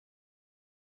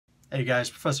Hey guys,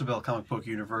 Professor Bill, Comic Book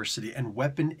University, and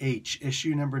Weapon H,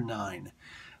 issue number 9.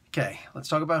 Okay, let's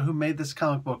talk about who made this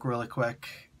comic book really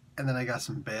quick, and then I got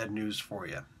some bad news for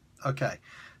you. Okay,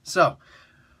 so,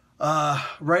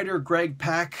 writer Greg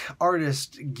Pak,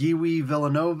 artist Guy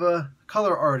Villanova,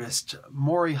 color artist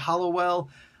Maury Hollowell,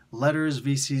 letters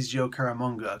VC's Joe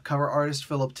Caramunga, cover artist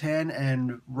Philip Tan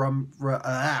and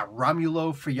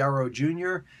Romulo Fierro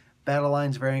Jr., Battle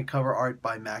Lines variant cover art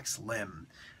by Max Lim.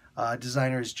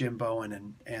 Designers Jim Bowen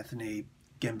and Anthony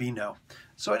Gambino.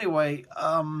 So anyway,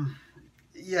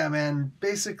 yeah, man,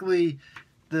 basically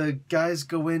the guys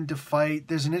go in to fight.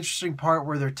 There's an interesting part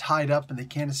where they're tied up and they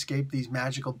can't escape these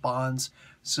magical bonds.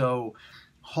 So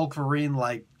Hulkverine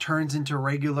like turns into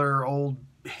regular old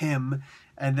him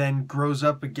and then grows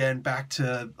up again back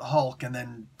to Hulk and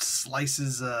then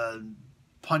slices,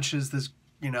 punches this,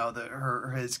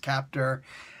 his captor.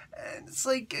 And it's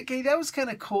like, okay, that was kind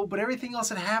of cool, but everything else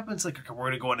that happens, like, okay, we're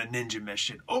going to go on a ninja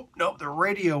mission. Oh, no, the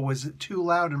radio was too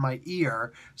loud in my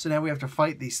ear, so now we have to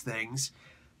fight these things.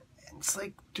 And it's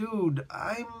like, dude,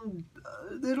 I'm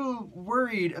a little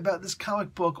worried about this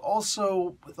comic book.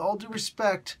 Also, with all due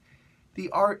respect, the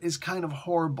art is kind of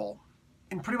horrible.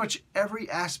 In pretty much every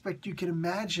aspect you can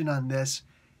imagine on this,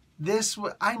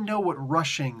 I know what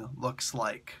rushing looks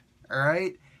like, all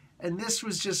right? And this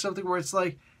was just something where it's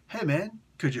like, hey, man,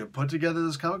 could you put together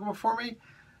this comic book for me?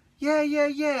 Yeah,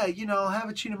 I'll have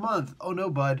it to you in a month. Oh, no,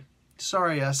 bud.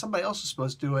 Sorry, somebody else is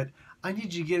supposed to do it. I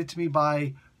need you to get it to me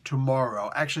by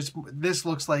tomorrow. Actually, this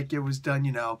looks like it was done,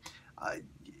 how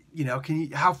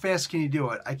fast can you do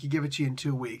it? I could give it to you in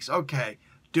 2 weeks. Okay,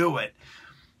 do it.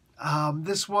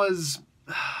 This was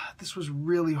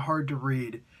really hard to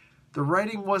read. The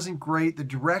writing wasn't great. The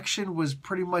direction was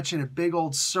pretty much in a big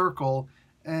old circle.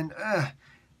 And,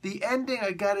 the ending,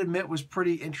 I gotta admit, was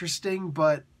pretty interesting,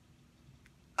 but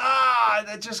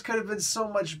that just could have been so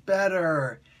much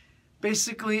better.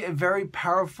 Basically, a very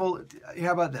powerful.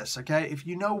 How about this? Okay, if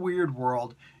you know Weird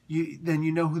World, then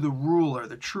you know who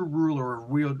the true ruler of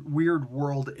Weird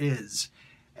World is,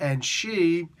 and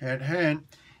she, hint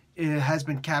hint, has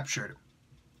been captured,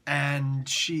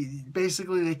 and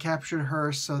they captured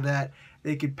her so that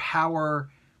they could power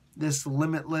this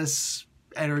limitless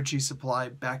energy supply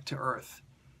back to Earth.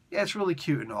 Yeah, it's really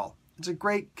cute and all. It's a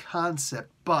great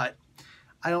concept, but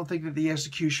I don't think that the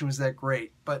execution was that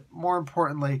great. But more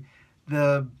importantly,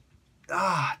 dude,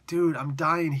 I'm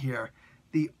dying here.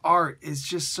 The art is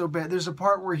just so bad. There's a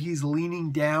part where he's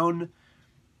leaning down,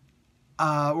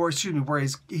 where he's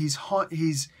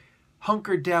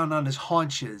hunkered down on his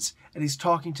haunches, and he's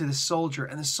talking to the soldier,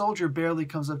 and the soldier barely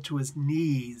comes up to his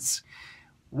knees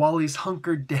while he's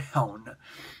hunkered down.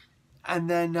 And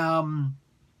then,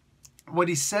 what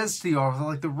he says to the author,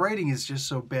 like the writing is just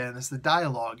so bad, it's the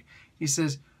dialogue. He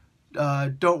says,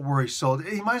 don't worry, soldier.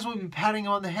 He might as well be patting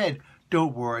him on the head.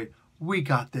 Don't worry, we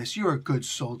got this. You're a good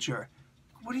soldier.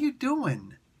 What are you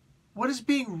doing? What is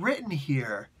being written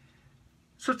here?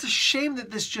 So it's a shame that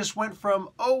this just went from,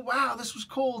 oh, wow, this was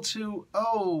cool, to,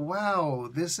 oh, wow,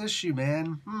 this issue,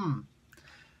 man.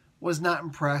 Was not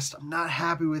impressed. I'm not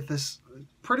happy with this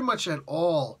pretty much at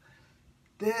all.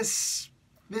 This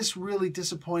really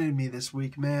disappointed me this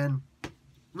week, man.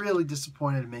 Really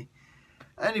disappointed me.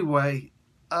 Anyway,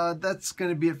 that's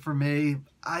going to be it for me.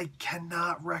 I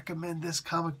cannot recommend this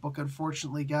comic book,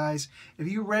 unfortunately, guys. If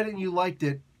you read it and you liked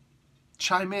it,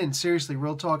 chime in. Seriously,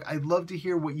 real talk. I'd love to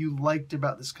hear what you liked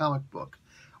about this comic book.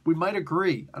 We might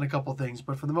agree on a couple things,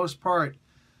 but for the most part,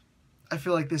 I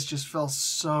feel like this just fell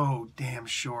so damn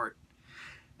short.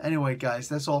 Anyway, guys,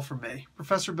 that's all for me.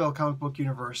 Professor Bill, Comic Book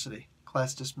University.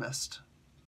 Class dismissed.